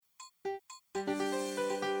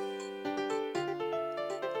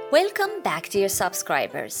Welcome back, dear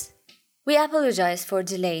subscribers. We apologize for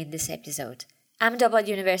delay in this episode. Ahmedabad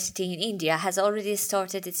University in India has already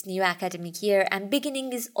started its new academic year and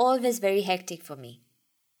beginning is always very hectic for me.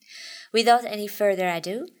 Without any further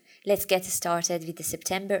ado, let's get started with the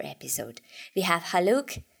September episode. We have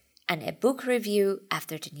Haluk and a book review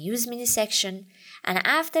after the news mini section, and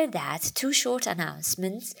after that 2 short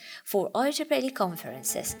announcements for IEEE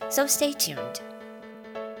conferences, so stay tuned.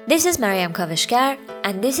 This is Mariam Kavishkar,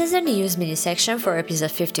 and this is a news mini section for episode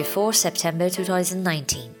 54, September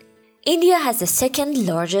 2019. India has the second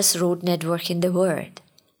largest road network in the world.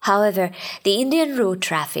 However, the Indian road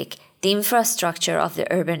traffic, the infrastructure of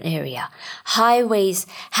the urban area, highways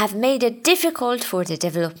have made it difficult for the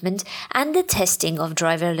development and the testing of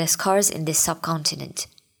driverless cars in this subcontinent.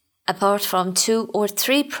 Apart from 2 or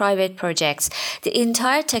 3 private projects, the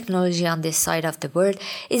entire technology on this side of the world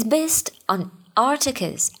is based on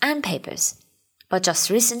articles and papers. But just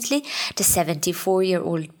recently, the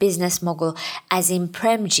 74-year-old business mogul Azim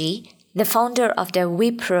Premji, the founder of the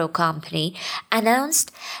Wipro company, announced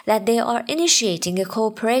that they are initiating a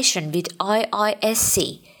cooperation with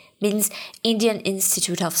IISc, means Indian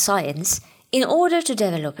Institute of Science, in order to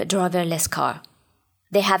develop a driverless car.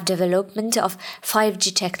 They have development of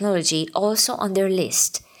 5G technology also on their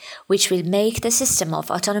list, which will make the system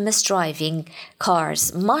of autonomous driving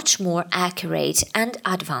cars much more accurate and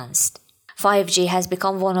advanced. 5G has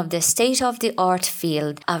become one of the state-of-the-art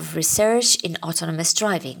field of research in autonomous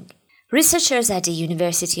driving. Researchers at the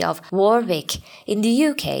University of Warwick in the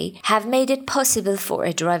UK have made it possible for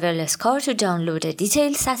a driverless car to download a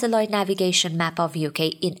detailed satellite navigation map of UK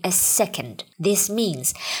in a second. This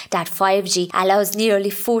means that 5G allows nearly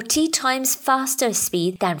 40 times faster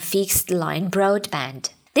speed than fixed-line broadband.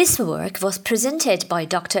 This work was presented by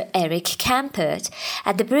Dr. Eric Campert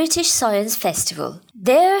at the British Science Festival.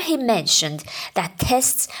 There he mentioned that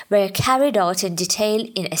tests were carried out in detail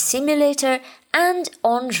in a simulator and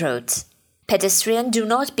on roads. Pedestrians do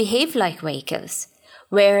not behave like vehicles.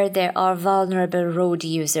 Where there are vulnerable road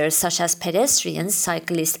users such as pedestrians,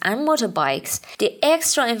 cyclists and motorbikes, the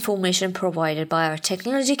extra information provided by our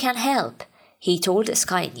technology can help, he told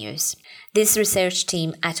Sky News. This research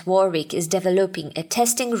team at Warwick is developing a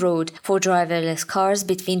testing road for driverless cars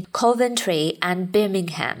between Coventry and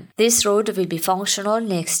Birmingham. This road will be functional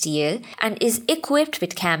next year and is equipped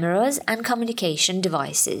with cameras and communication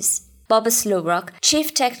devices. Bob Slowrock,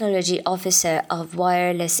 Chief Technology Officer of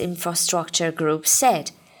Wireless Infrastructure Group,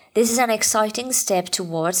 said, "This is an exciting step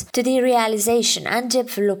towards the realization and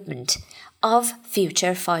development of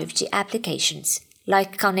future 5G applications,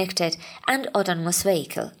 like connected and autonomous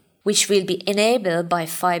vehicle, which will be enabled by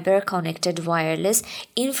fiber-connected wireless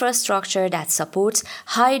infrastructure that supports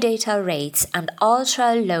high data rates and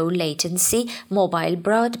ultra-low latency mobile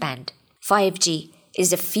broadband. 5G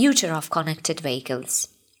is the future of connected vehicles."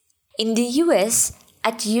 In the US,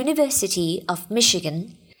 at the University of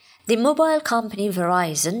Michigan, the mobile company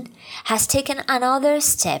Verizon has taken another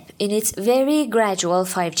step in its very gradual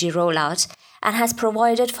 5G rollout and has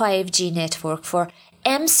provided 5G network for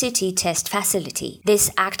M-City test facility. This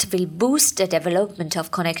act will boost the development of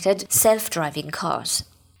connected self-driving cars.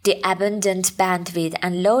 The abundant bandwidth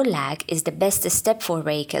and low lag is the best step for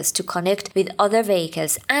vehicles to connect with other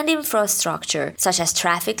vehicles and infrastructure such as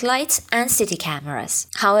traffic lights and city cameras.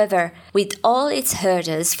 However, with all its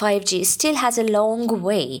hurdles, 5G still has a long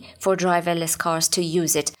way for driverless cars to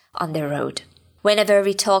use it on the road. Whenever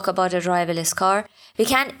we talk about a driverless car, we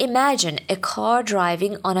can imagine a car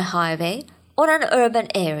driving on a highway or an urban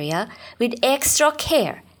area with extra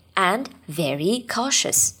care and very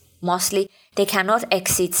cautious. Mostly, they cannot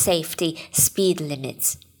exceed safety speed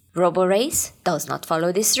limits. RoboRace does not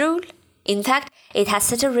follow this rule. In fact, it has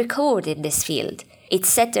set a record in this field. It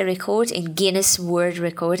set the record in Guinness World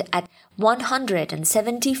Record at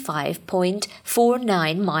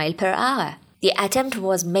 175.49 miles per hour. The attempt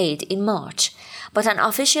was made in March, but an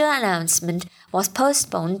official announcement was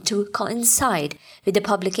postponed to coincide with the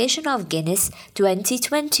publication of Guinness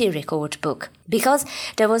 2020 record book. Because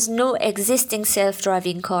there was no existing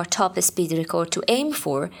self-driving car top speed record to aim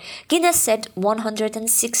for, Guinness set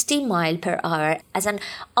 160 miles per hour as an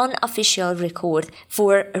unofficial record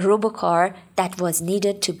for a robocar that was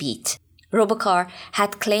needed to beat. Robocar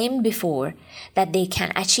had claimed before that they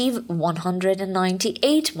can achieve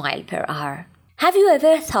 198 miles per hour. Have you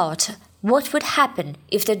ever thought what would happen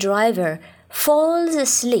if the driver falls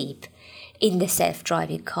asleep in the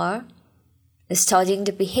self-driving car? Studying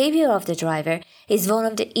the behavior of the driver is one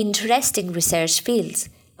of the interesting research fields.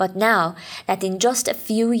 But now that in just a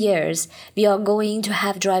few years we are going to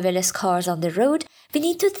have driverless cars on the road, we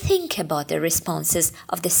need to think about the responses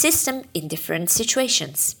of the system in different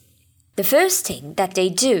situations. The first thing that they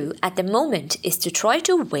do at the moment is to try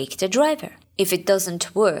to wake the driver. If it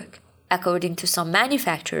doesn't work, according to some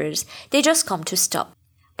manufacturers, they just come to stop.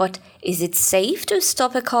 But is it safe to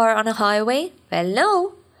stop a car on a highway? Well,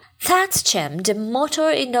 no. THATCHEM, the motor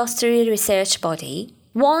industry research body,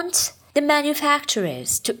 wants the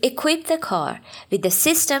manufacturers to equip the car with a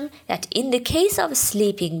system that in the case of a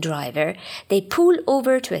sleeping driver, they pull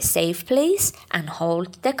over to a safe place and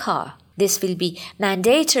hold the car. This will be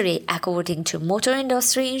mandatory according to motor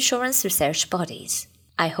industry insurance research bodies.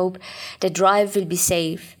 I hope the drive will be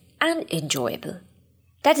safe and enjoyable.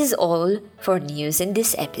 That is all for news in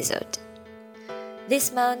this episode.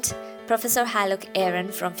 This month, Professor Haluk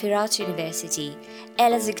Eren from Fırat University,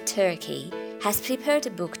 Elazığ, Turkey, has prepared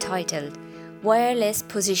a book titled Wireless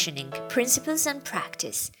Positioning, Principles and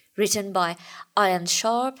Practice, written by Ian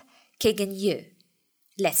Sharp, Kegan Yu.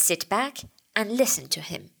 Let's sit back and listen to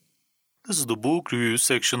him. This is the book review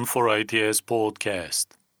section for ITS podcast.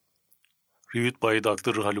 Reviewed by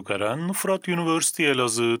Dr. Haluk Eren, Fırat University,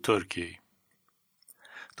 Elazığ, Turkey.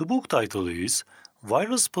 The book title is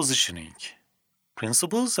Wireless Positioning,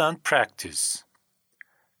 Principles and Practice,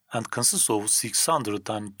 and consists of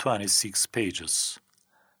 626 pages.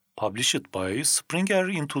 Published by Springer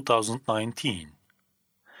in 2019.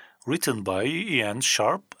 Written by Ian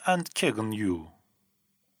Sharp and Kegan Yu.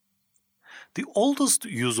 The oldest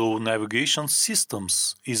use of navigation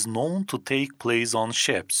systems is known to take place on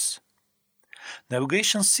ships.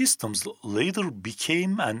 Navigation systems later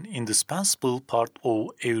became an indispensable part of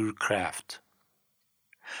aircraft.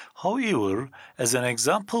 However, as an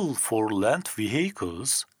example for land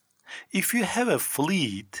vehicles, if you have a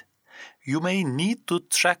fleet, you may need to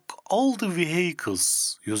track all the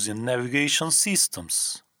vehicles using navigation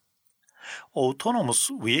systems. Autonomous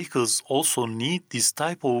vehicles also need this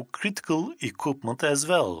type of critical equipment as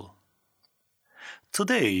well.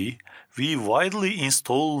 Today, we widely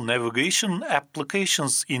install navigation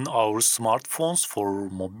applications in our smartphones for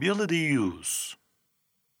mobility use.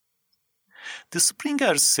 The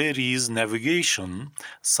Springer series Navigation,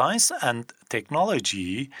 Science and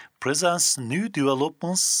Technology presents new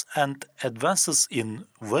developments and advances in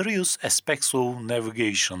various aspects of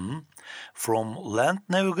navigation, from land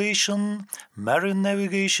navigation, marine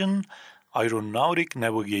navigation, aeronautic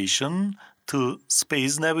navigation, to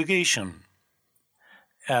space navigation,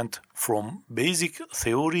 and from basic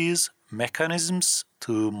theories, mechanisms,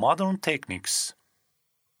 to modern techniques.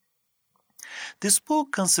 This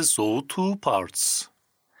book consists of 2 parts,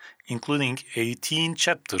 including 18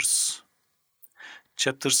 chapters.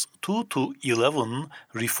 Chapters 2 to 11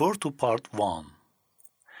 refer to Part 1,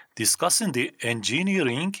 discussing the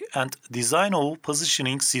engineering and design of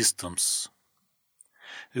positioning systems,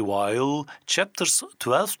 while chapters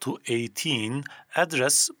 12 to 18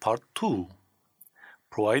 address Part 2,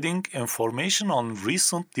 providing information on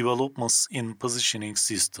recent developments in positioning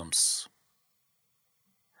systems.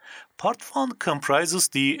 Part 1 comprises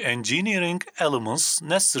the engineering elements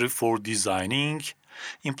necessary for designing,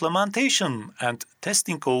 implementation, and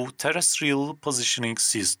testing of terrestrial positioning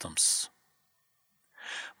systems.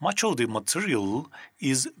 Much of the material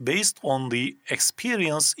is based on the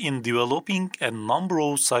experience in developing a number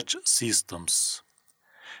of such systems,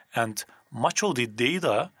 and much of the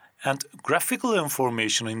data and graphical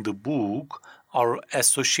information in the book are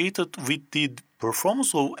associated with the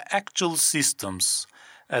performance of actual systems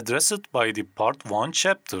addressed by the Part 1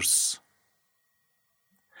 chapters.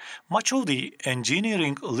 Much of the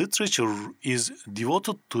engineering literature is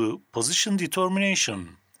devoted to position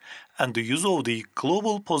determination and the use of the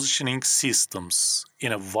global positioning systems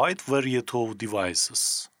in a wide variety of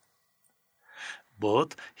devices.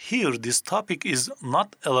 But here this topic is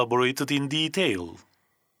not elaborated in detail.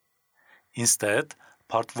 Instead,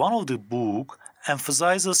 Part 1 of the book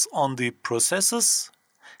emphasizes on the processes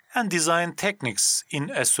and design techniques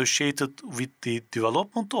associated with the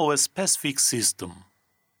development of a specific system.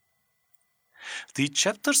 The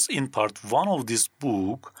chapters in Part 1 of this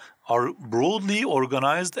book are broadly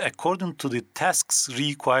organized according to the tasks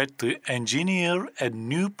required to engineer a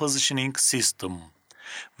new positioning system,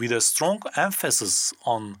 with a strong emphasis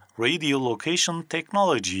on radio location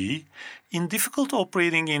technology in difficult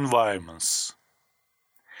operating environments.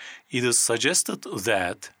 It is suggested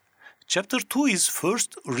that Chapter 2 is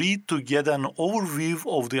first read to get an overview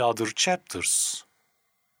of the other chapters.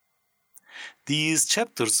 These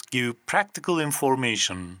chapters give practical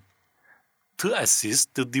information to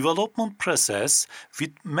assist the development process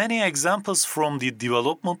with many examples from the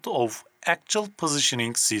development of actual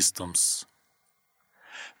positioning systems.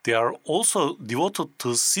 They are also devoted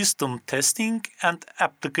to system testing and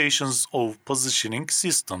applications of positioning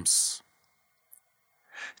systems.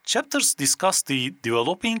 Chapters discuss the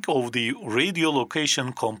developing of the radio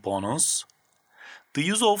location components, the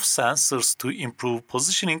use of sensors to improve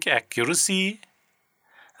positioning accuracy,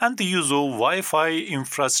 and the use of Wi-Fi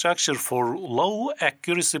infrastructure for low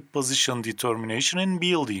accuracy position determination in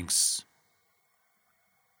buildings.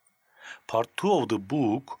 Part 2 of the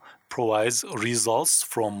book provides results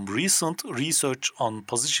from recent research on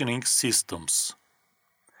positioning systems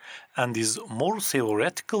and is more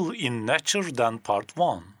theoretical in nature than Part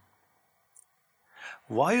 1.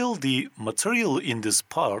 While the material in this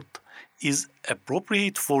part is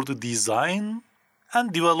appropriate for the design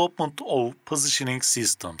and development of positioning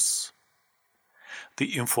systems,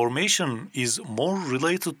 the information is more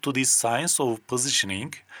related to the science of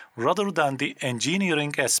positioning rather than the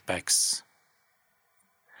engineering aspects.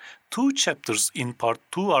 2 chapters in Part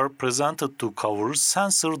 2 are presented to cover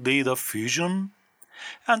sensor data fusion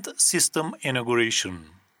and system integration,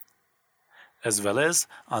 as well as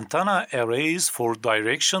antenna arrays for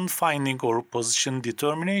direction finding or position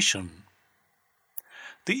determination.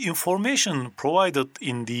 The information provided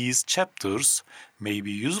in these chapters may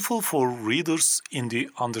be useful for readers in the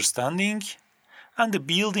understanding and the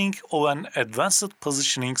building of an advanced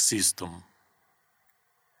positioning system.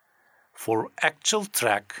 For actual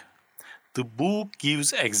track, the book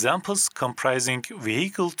gives examples comprising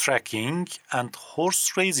vehicle tracking and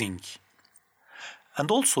horse racing, and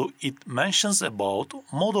also it mentions about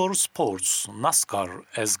motor sports, NASCAR,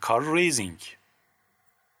 as car racing.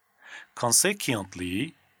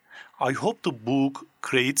 Consequently, I hope the book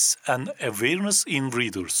creates an awareness in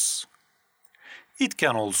readers. It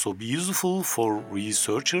can also be useful for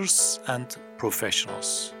researchers and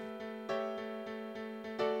professionals.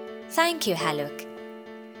 Thank you, Haluk.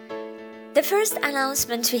 The first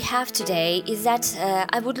announcement we have today is that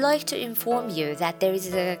I would like to inform you that there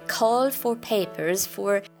is a call for papers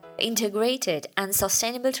for Integrated and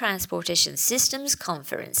Sustainable Transportation Systems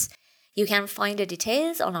Conference. You can find the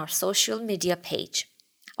details on our social media page.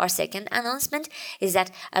 Our second announcement is that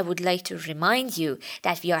I would like to remind you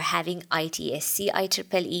that we are having ITSC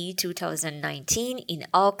IEEE 2019 in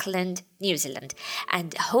Auckland, New Zealand,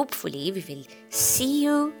 and hopefully we will see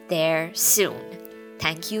you there soon.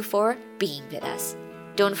 Thank you for being with us.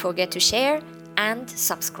 Don't forget to share and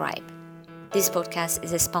subscribe. This podcast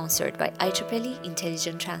is sponsored by IEEE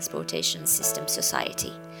Intelligent Transportation System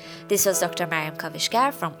Society. This was Dr. Mariam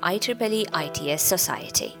Kavishgar from IEEE ITS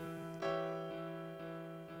Society.